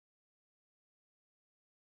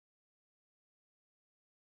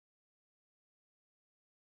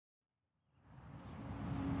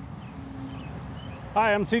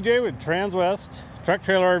Hi, I'm CJ with Transwest Truck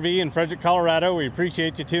Trailer RV in Frederick, Colorado. We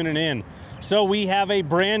appreciate you tuning in. So we have a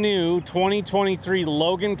brand new 2023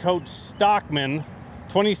 Logan Coach Stockman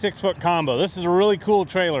 26-foot combo. This is a really cool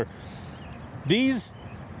trailer. Stock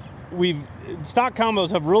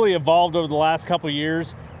combos have really evolved over the last couple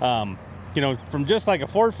years. You know, from just like a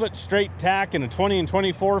 4-foot straight tack and a 20 and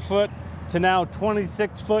 24 foot to now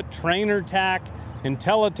 26-foot trainer tack,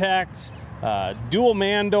 IntelliTacks, dual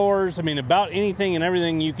man doors. I mean, about anything and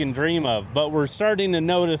everything you can dream of. But we're starting to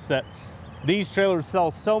notice that these trailers sell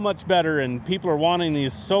so much better and people are wanting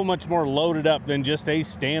these so much more loaded up than just a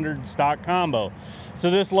standard stock combo. So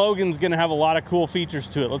this Logan's gonna have a lot of cool features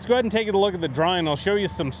to it. Let's go ahead and take a look at the drawing. I'll show you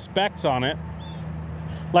some specs on it.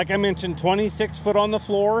 Like I mentioned, 26 foot on the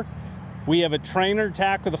floor. We have a trainer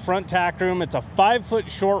tack with a front tack room. It's a 5-foot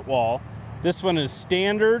short wall. This one is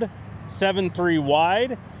standard 7.3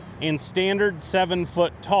 wide and standard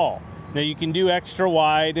 7-foot tall. Now you can do extra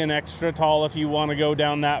wide and extra tall if you want to go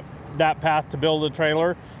down that path to build a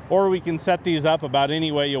trailer, or we can set these up about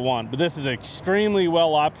any way you want. But this is an extremely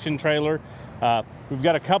well optioned trailer. We've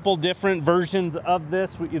got a couple different versions of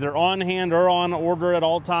this, either on hand or on order at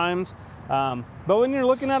all times. But when you're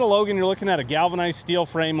looking at a Logan, you're looking at a galvanized steel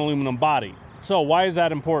frame, aluminum body. So why is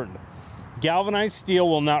that important? Galvanized steel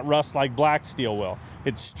will not rust like black steel will.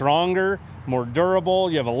 It's stronger, more durable.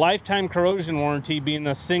 You have a lifetime corrosion warranty, being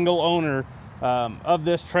the single owner of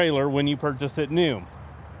this trailer when you purchase it new.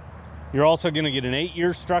 You're also going to get an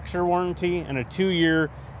 8-year structure warranty and a 2-year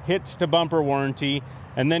hitch to bumper warranty.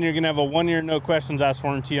 And then you're going to have a 1-year no questions asked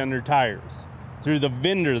warranty on your tires through the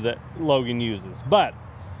vendor that Logan uses. But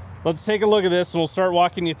let's take a look at this and we'll start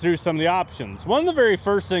walking you through some of the options. One of the very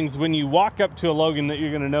first things when you walk up to a Logan that you're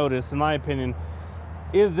going to notice, in my opinion,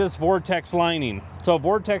 is this vortex lining. So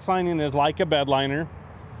vortex lining is like a bed liner.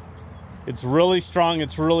 It's really strong,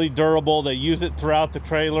 it's really durable. They use it throughout the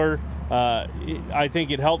trailer. I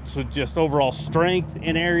think it helps with just overall strength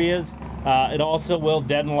in areas. It also will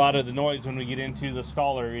deaden a lot of the noise when we get into the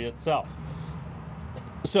stall area itself.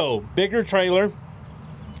 So bigger trailer.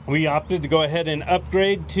 We opted to go ahead and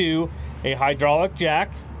upgrade to a hydraulic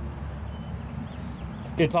jack.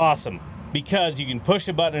 It's awesome because you can push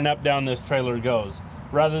a button and up down this trailer goes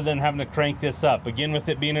rather than having to crank this up. Again, with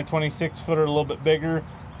it being a 26-footer, a little bit bigger,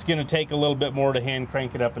 it's going to take a little bit more to hand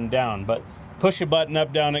crank it up and down. But push a button,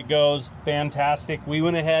 up down it goes. Fantastic. We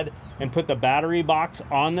went ahead and put the battery box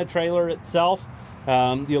on the trailer itself,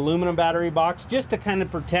 the aluminum battery box, just to kind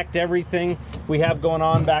of protect everything we have going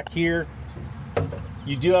on back here.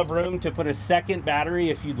 You do have room to put a second battery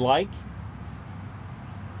if you'd like.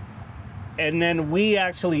 And then we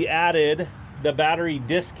actually added the battery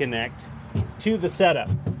disconnect to the setup.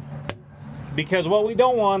 Because what we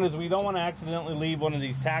don't want is we don't want to accidentally leave one of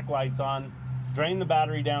these tack lights on, drain the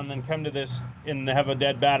battery down, then come to this and have a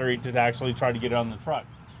dead battery to actually try to get it on the truck.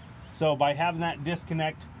 So by having that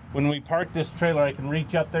disconnect, when we park this trailer, I can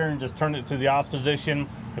reach up there and just turn it to the off position.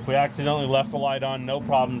 If we accidentally left the light on, no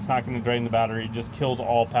problem. It's not going to drain the battery. It just kills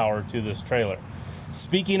all power to this trailer.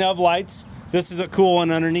 Speaking of lights, this is a cool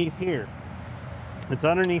one underneath here. It's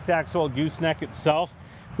underneath the actual gooseneck itself.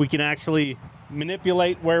 We can actually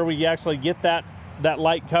manipulate where we actually get that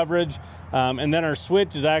light coverage. And then our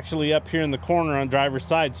switch is actually up here in the corner on driver's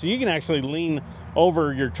side. So you can actually lean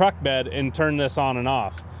over your truck bed and turn this on and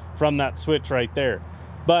off from that switch right there.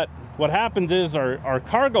 But what happens is our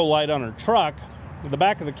cargo light on our truck, the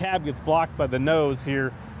back of the cab gets blocked by the nose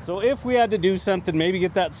here. So if we had to do something, maybe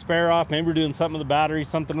get that spare off, maybe we're doing something with the battery,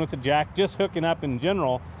 something with the jack, just hooking up in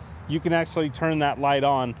general, you can actually turn that light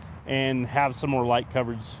on and have some more light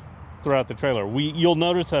coverage throughout the trailer. You'll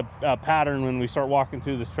notice a pattern when we start walking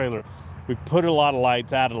through this trailer. We put a lot of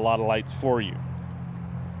lights, added a lot of lights for you.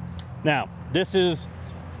 Now, this is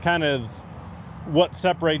kind of what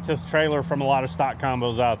separates this trailer from a lot of stock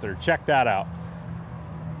combos out there. Check that out.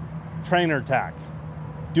 Trainer tack,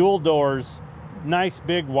 dual doors, nice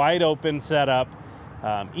big wide open setup,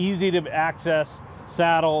 easy to access,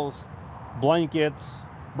 saddles, blankets,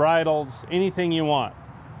 bridles, anything you want.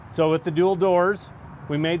 So with the dual doors,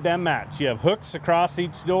 we made them match. You have hooks across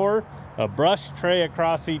each door, a brush tray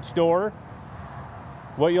across each door.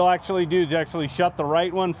 What you'll actually do is you actually shut the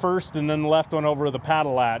right one first and then the left one over with a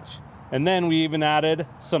paddle latch. And then we even added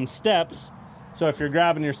some steps. So if you're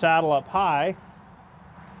grabbing your saddle up high,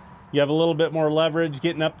 you have a little bit more leverage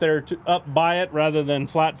getting up there up by it rather than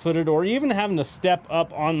flat-footed, or even having to step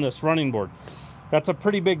up on this running board. That's a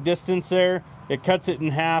pretty big distance there. It cuts it in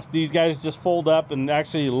half. These guys just fold up and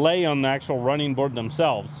actually lay on the actual running board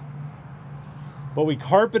themselves. But we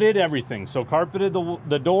carpeted everything. So carpeted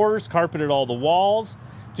the doors, carpeted all the walls,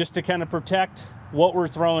 just to kind of protect what we're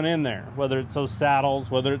throwing in there, whether it's those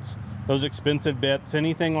saddles, whether it's those expensive bits,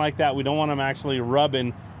 anything like that. We don't want them actually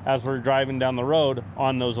rubbing as we're driving down the road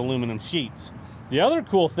on those aluminum sheets. The other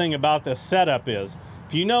cool thing about this setup is,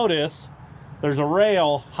 if you notice, there's a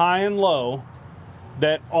rail high and low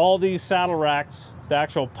that all these saddle racks, the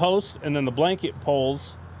actual posts and then the blanket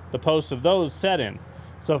poles, the posts of those set in.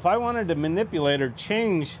 So if I wanted to manipulate or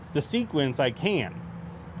change the sequence, I can.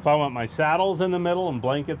 If I want my saddles in the middle and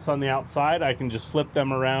blankets on the outside, I can just flip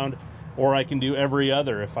them around, or I can do every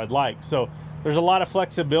other if I'd like. So there's a lot of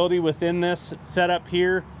flexibility within this setup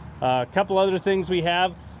here. A couple other things we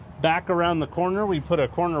have. Back around the corner, we put a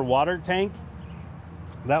corner water tank.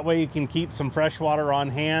 That way you can keep some fresh water on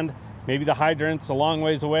hand. Maybe the hydrant's a long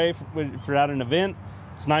ways away if you're at an event.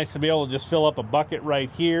 It's nice to be able to just fill up a bucket right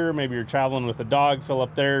here. Maybe you're traveling with a dog, fill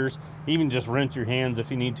up theirs. Even just rinse your hands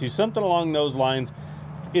if you need to. Something along those lines.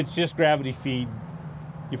 It's just gravity feed.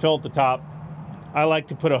 You fill at the top. I like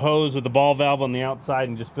to put a hose with a ball valve on the outside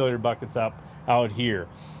and just fill your buckets up out here.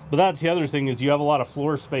 But that's the other thing, is you have a lot of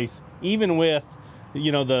floor space, even with,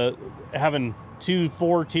 you know, having 2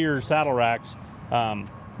 4-tier saddle racks.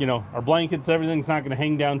 You know, our blankets, everything's not going to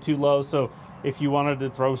hang down too low. So if you wanted to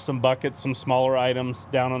throw some buckets, some smaller items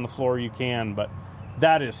down on the floor, you can. But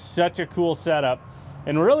that is such a cool setup.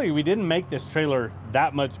 And really, we didn't make this trailer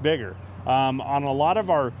that much bigger. On a lot of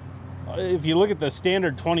our, if you look at the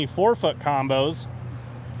standard 24-foot combos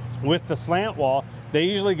with the slant wall, they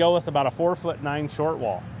usually go with about a 4'9" short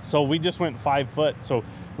wall. So we just went 5 foot. So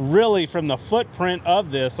really, from the footprint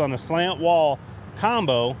of this on a slant wall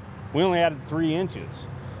combo, we only added 3 inches.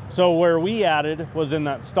 So where we added was in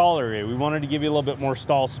that stall area. We wanted to give you a little bit more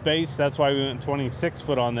stall space. That's why we went 26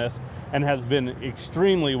 foot on this, and has been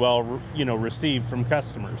extremely well, you know, received from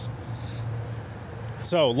customers.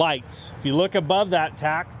 So lights, if you look above that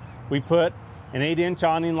tack, we put an 8-inch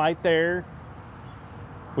awning light there.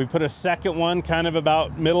 We put a second one kind of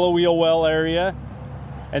about middle of wheel well area.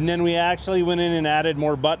 And then we actually went in and added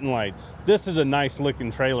more button lights. This is a nice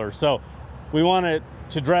looking trailer. So we wanted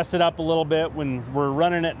to dress it up a little bit when we're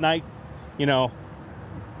running at night. You know,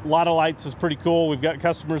 a lot of lights is pretty cool. We've got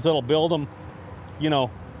customers that'll build them, you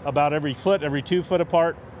know, about every 2 foot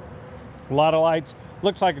apart. A lot of lights.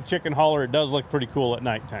 Looks like a chicken hauler. It does look pretty cool at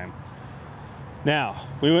nighttime. Now,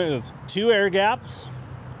 we went with 2 air gaps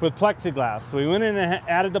with plexiglass. So we went in and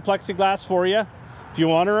added the plexiglass for you. If you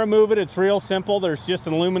want to remove it, it's real simple. There's just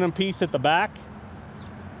an aluminum piece at the back.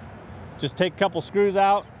 Just take a couple screws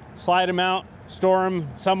out, slide them out, store them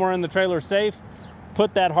somewhere in the trailer safe,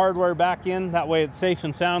 put that hardware back in. That way it's safe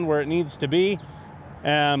and sound where it needs to be.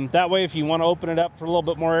 That way, if you want to open it up for a little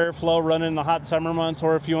bit more airflow running in the hot summer months,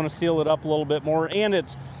 or if you want to seal it up a little bit more, and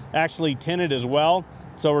it's actually tinted as well,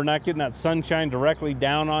 so we're not getting that sunshine directly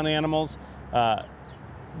down on animals.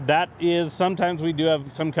 That is, sometimes we do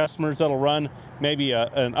have some customers that'll run maybe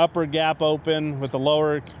an upper gap open with the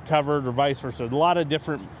lower covered, or vice versa. A lot of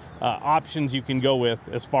different options you can go with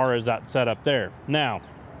as far as that setup there. Now,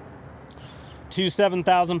 2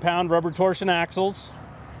 7,000-pound rubber torsion axles.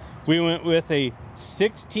 We went with a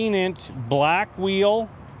 16-inch black wheel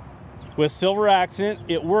with silver accent.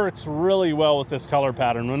 It works really well with this color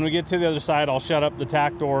pattern. When we get to the other side, I'll shut up the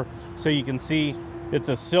tack door so you can see it's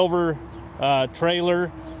a silver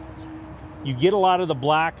trailer. You get a lot of the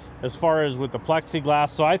black as far as with the plexiglass,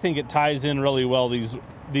 so I think it ties in really well,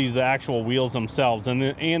 these actual wheels themselves, and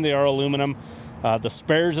they are aluminum. The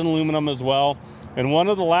spares in aluminum as well. And one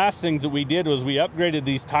of the last things that we did was we upgraded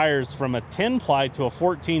these tires from a 10-ply to a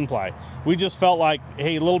 14-ply. We just felt like,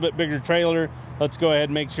 hey, a little bit bigger trailer, let's go ahead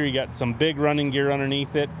and make sure you got some big running gear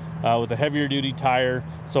underneath it with a heavier duty tire.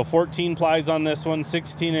 So 14 plies on this one,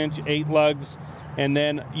 16-inch, 8 lugs, and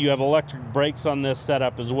then you have electric brakes on this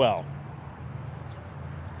setup as well.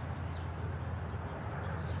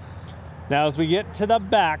 Now, as we get to the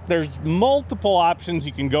back, there's multiple options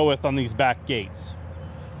you can go with on these back gates.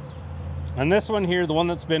 And this one here, the one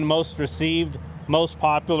that's been most received, most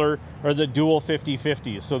popular, are the dual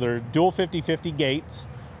 50/50s. So they're dual 50/50 gates.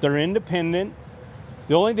 They're independent.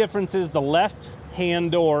 The only difference is the left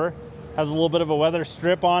hand door has a little bit of a weather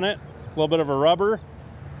strip on it, a little bit of a rubber.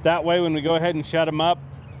 That way, when we go ahead and shut them up,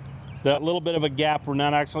 that little bit of a gap, we're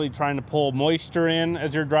not actually trying to pull moisture in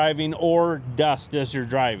as you're driving or dust as you're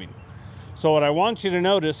driving. So what I want you to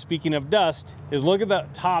notice, speaking of dust, is look at the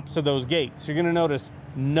tops of those gates. You're gonna notice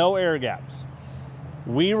no air gaps.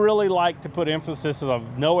 We really like to put emphasis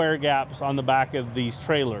of no air gaps on the back of these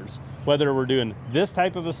trailers, whether we're doing this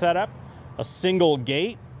type of a setup, a single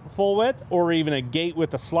gate full width, or even a gate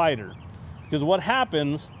with a slider. Because what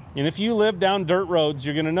happens, and if you live down dirt roads,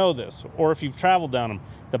 you're gonna know this, or if you've traveled down them,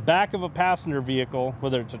 the back of a passenger vehicle,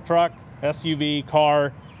 whether it's a truck, SUV,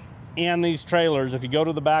 car, and these trailers, if you go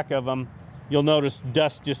to the back of them, you'll notice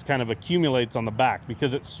dust just kind of accumulates on the back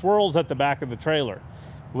because it swirls at the back of the trailer.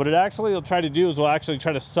 What it actually will try to do is we'll actually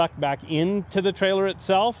try to suck back into the trailer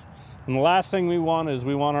itself. And the last thing we want is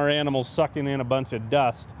we want our animals sucking in a bunch of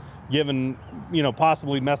dust, given, you know,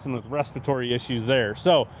 possibly messing with respiratory issues there.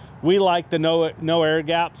 So we like the no air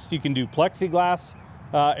gaps. You can do plexiglass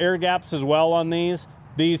air gaps as well on these.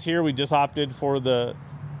 These here, we just opted for the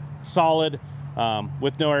solid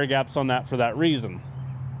with no air gaps on that for that reason.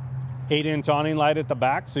 8-inch awning light at the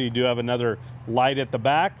back, so you do have another light at the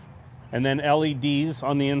back. And then LEDs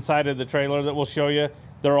on the inside of the trailer that we'll show you.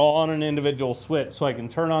 They're all on an individual switch, so I can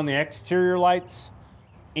turn on the exterior lights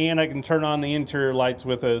and I can turn on the interior lights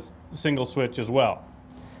with a single switch as well.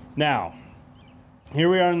 Now, here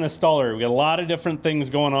we are in the stall area. We got a lot of different things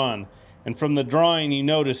going on. And from the drawing, you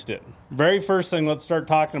noticed it. Very first thing let's start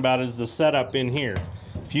talking about is the setup in here.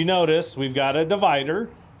 If you notice, we've got a divider,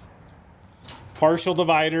 partial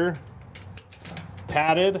divider,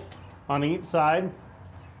 padded on each side.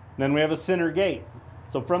 Then we have a center gate.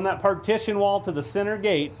 So from that partition wall to the center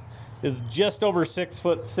gate is just over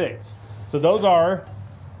 6'6". So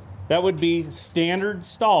that would be standard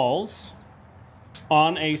stalls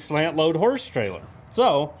on a slant load horse trailer.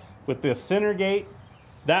 So with this center gate,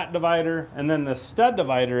 that divider, and then the stud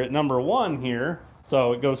divider at number 1 here,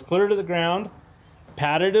 so it goes clear to the ground,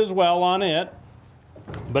 padded as well on it.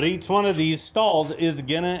 But each one of these stalls is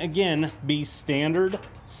gonna, again, be standard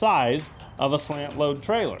size of a slant load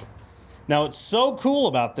trailer. Now, what's so cool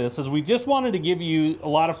about this is we just wanted to give you a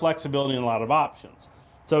lot of flexibility and a lot of options.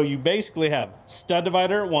 So you basically have stud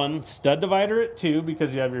divider at 1, stud divider at 2,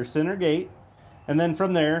 because you have your center gate. And then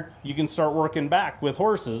from there, you can start working back with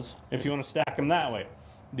horses if you want to stack them that way.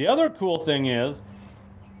 The other cool thing is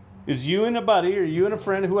you and a buddy or you and a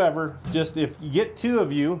friend, whoever, just if you get 2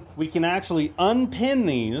 of you, we can actually unpin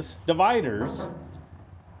these dividers.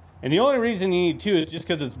 And the only reason you need 2 is just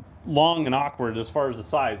because it's long and awkward as far as the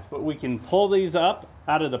size. But we can pull these up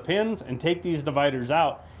out of the pins and take these dividers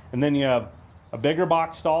out. And then you have a bigger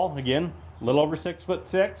box stall, again, a little over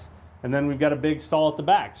 6'6". And then we've got a big stall at the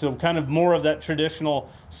back. So kind of more of that traditional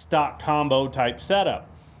stock combo type setup.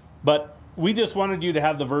 But we just wanted you to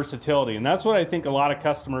have the versatility. And that's what I think a lot of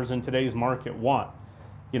customers in today's market want.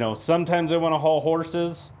 You know, sometimes they want to haul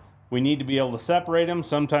horses. We need to be able to separate them.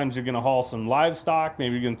 Sometimes you're going to haul some livestock.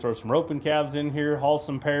 Maybe you're going to throw some roping calves in here, haul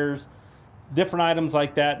some pairs, different items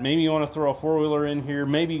like that. Maybe you want to throw a 4-wheeler in here.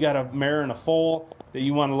 Maybe you got a mare and a foal that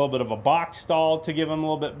you want a little bit of a box stall to give them a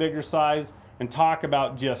little bit bigger size, and talk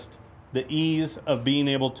about just the ease of being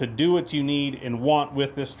able to do what you need and want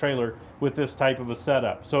with this trailer with this type of a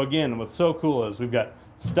setup. So again, what's so cool is we've got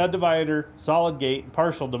stud divider, solid gate,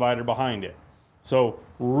 partial divider behind it. So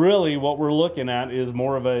really what we're looking at is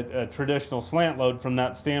more of a traditional slant load from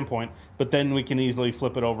that standpoint, but then we can easily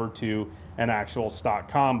flip it over to an actual stock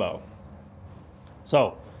combo.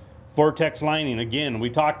 So vortex lining, again, we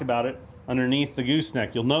talked about it underneath the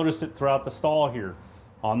gooseneck. You'll notice it throughout the stall here,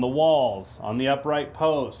 on the walls, on the upright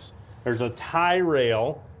posts. There's a tie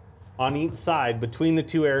rail on each side between the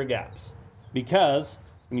 2 air gaps, because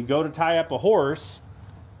when you go to tie up a horse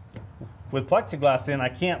with plexiglass in, I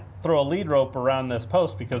can't throw a lead rope around this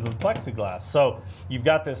post because of the plexiglass. So you've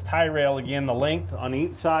got this tie rail, again, the length on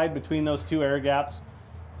each side between those 2 air gaps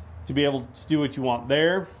to be able to do what you want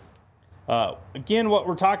there. Again, what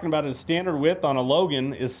we're talking about is standard width on a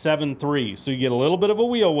Logan is 7'3". So you get a little bit of a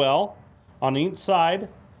wheel well on each side,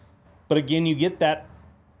 but again, you get that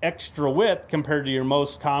extra width compared to your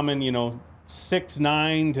most common, you know,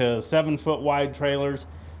 6'9" to 7 foot wide trailers.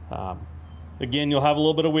 Again, you'll have a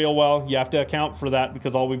little bit of wheel well. You have to account for that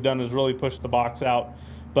because all we've done is really push the box out.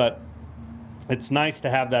 But it's nice to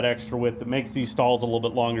have that extra width that makes these stalls a little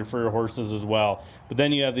bit longer for your horses as well. But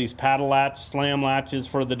then you have these paddle latch, slam latches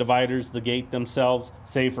for the dividers, the gate themselves,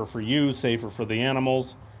 safer for you, safer for the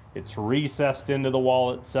animals. It's recessed into the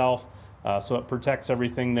wall itself, so it protects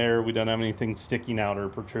everything there. We don't have anything sticking out or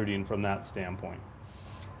protruding from that standpoint.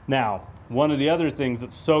 Now, one of the other things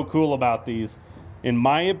that's so cool about these, in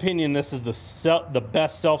my opinion, this is the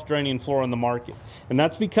best self-draining floor on the market. And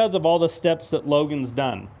that's because of all the steps that Logan's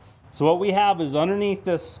done. So what we have is underneath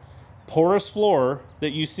this porous floor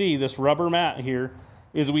that you see, this rubber mat here,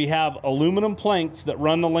 is we have aluminum planks that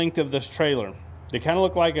run the length of this trailer. They kind of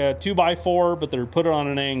look like a 2x4, but they're put on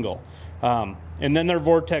an angle. And then they're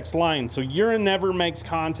vortex lined, so urine never makes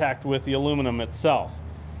contact with the aluminum itself.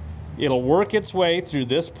 It'll work its way through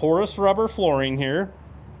this porous rubber flooring here,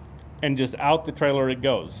 and just out the trailer it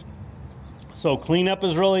goes. So cleanup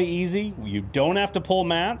is really easy. You don't have to pull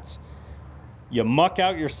mats. You muck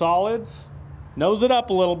out your solids, nose it up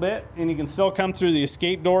a little bit, and you can still come through the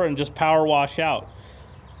escape door and just power wash out.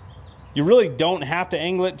 You really don't have to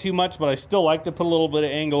angle it too much, but I still like to put a little bit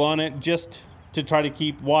of angle on it just to try to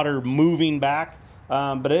keep water moving back.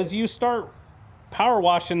 But as you start power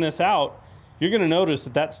washing this out, you're going to notice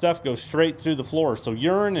that that stuff goes straight through the floor. So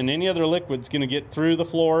urine and any other liquid's going to get through the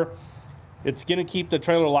floor. It's going to keep the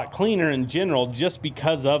trailer a lot cleaner in general just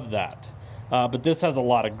because of that. But this has a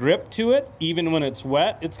lot of grip to it. Even when it's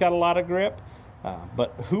wet, it's got a lot of grip.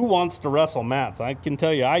 But who wants to wrestle mats? I can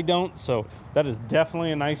tell you I don't, so that is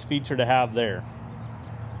definitely a nice feature to have there.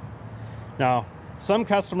 Now, some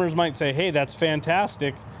customers might say, hey, that's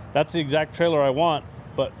fantastic. That's the exact trailer I want,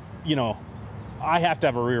 but you know, I have to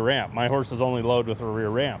have a rear ramp. My horse is only loaded with a rear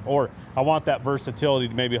ramp, or I want that versatility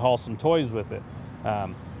to maybe haul some toys with it.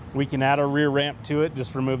 We can add a rear ramp to it,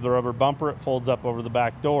 just remove the rubber bumper, it folds up over the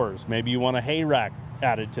back doors. Maybe you want a hay rack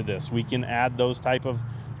added to this. We can add those type of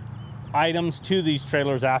items to these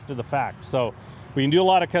trailers after the fact. So we can do a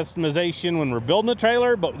lot of customization when we're building a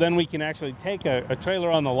trailer, but then we can actually take a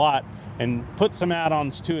trailer on the lot and put some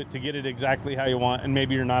add-ons to it to get it exactly how you want, and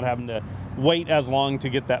maybe you're not having to wait as long to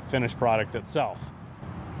get that finished product itself.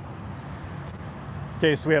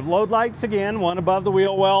 Okay, so we have load lights again, one above the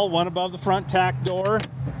wheel well, one above the front tack door,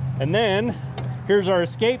 and then here's our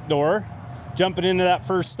escape door jumping into that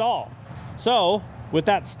first stall. So with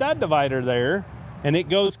that stud divider there, and it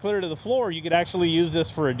goes clear to the floor, you could actually use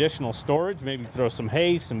this for additional storage, maybe throw some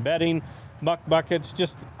hay, some bedding, muck buckets,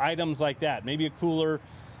 just items like that. Maybe a cooler.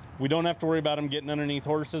 We don't have to worry about them getting underneath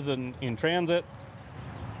horses in transit.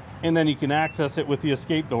 And then you can access it with the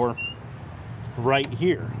escape door right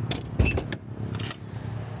here.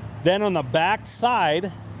 Then on the back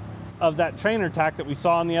side of that trainer tack that we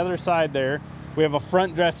saw on the other side there, we have a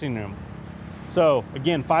front dressing room. So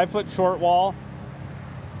again, 5-foot short wall,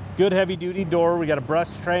 good heavy duty door. We got a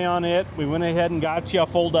brush tray on it. We went ahead and got you a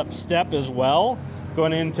fold up step as well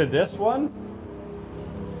going into this one.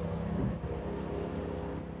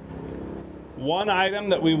 One item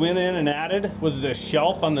that we went in and added was this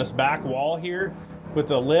shelf on this back wall here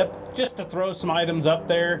with a lip, just to throw some items up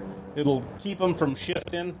there. It'll keep them from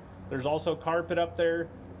shifting. There's also carpet up there,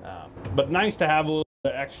 but nice to have a little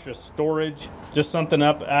bit of extra storage, just something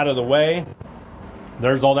up out of the way.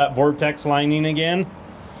 There's all that Vortex lining again.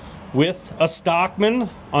 With a Stockman,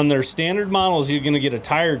 on their standard models, you're going to get a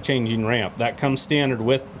tire changing ramp. That comes standard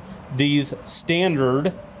with these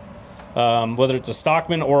standard, whether it's a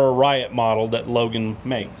Stockman or a Riot model that Logan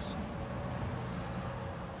makes.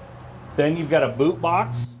 Then you've got a boot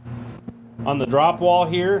box on the drop wall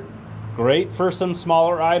here. Great for some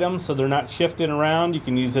smaller items so they're not shifting around. You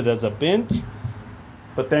can use it as a bench,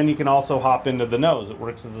 but then you can also hop into the nose. It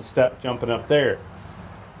works as a step jumping up there.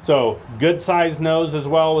 So good size nose as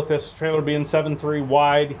well, with this trailer being 7.3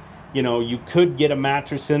 wide. You know, you could get a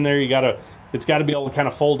mattress in there. It's got to be able to kind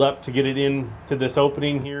of fold up to get it into this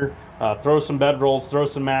opening here. Throw some bedrolls, throw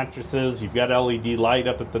some mattresses. You've got LED light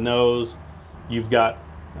up at the nose. You've got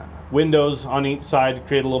windows on each side to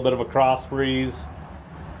create a little bit of a cross breeze.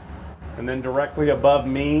 And then directly above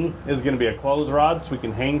me is going to be a clothes rod, so we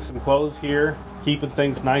can hang some clothes here, keeping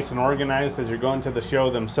things nice and organized as you're going to the show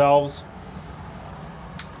themselves.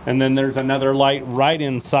 And then there's another light right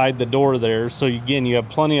inside the door there. So again, you have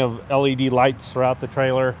plenty of LED lights throughout the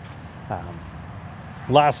trailer.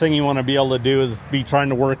 Last thing you want to be able to do is be trying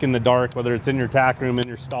to work in the dark, whether it's in your tack room, in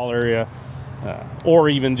your stall area, or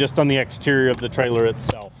even just on the exterior of the trailer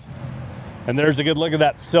itself. And there's a good look at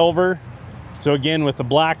that silver. So again, with the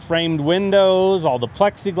black framed windows, all the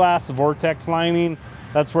plexiglass, the Vortex lining,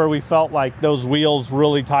 that's where we felt like those wheels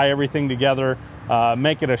really tie everything together,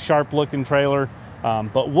 make it a sharp looking trailer.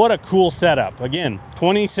 But what a cool setup. Again,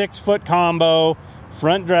 26-foot combo,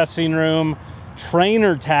 front dressing room,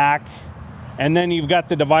 trainer tack, and then you've got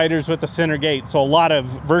the dividers with the center gate. So a lot of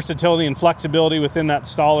versatility and flexibility within that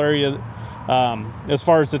stall area as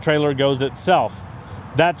far as the trailer goes itself.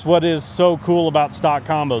 That's what is so cool about stock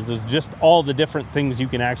combos, is just all the different things you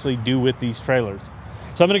can actually do with these trailers.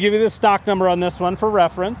 So I'm going to give you the stock number on this one for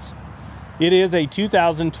reference. It is a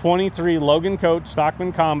 2023 Logan Coach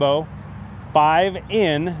Stockman Combo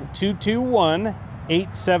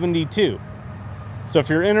 5N221872. So if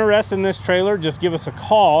you're interested in this trailer, just give us a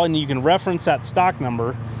call and you can reference that stock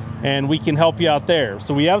number and we can help you out there.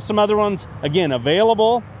 So we have some other ones, again,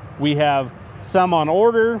 available. We have some on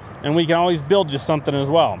order, and we can always build you something as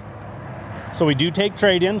well. So we do take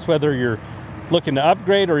trade-ins, whether you're looking to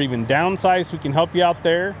upgrade or even downsize, we can help you out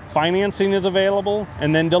there. Financing is available,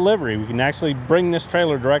 and then delivery. We can actually bring this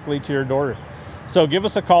trailer directly to your door. So give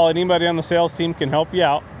us a call. Anybody on the sales team can help you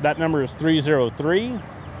out. That number is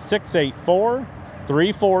 303-684-9785.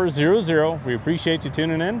 3400. We appreciate you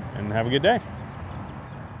tuning in, and have a good day.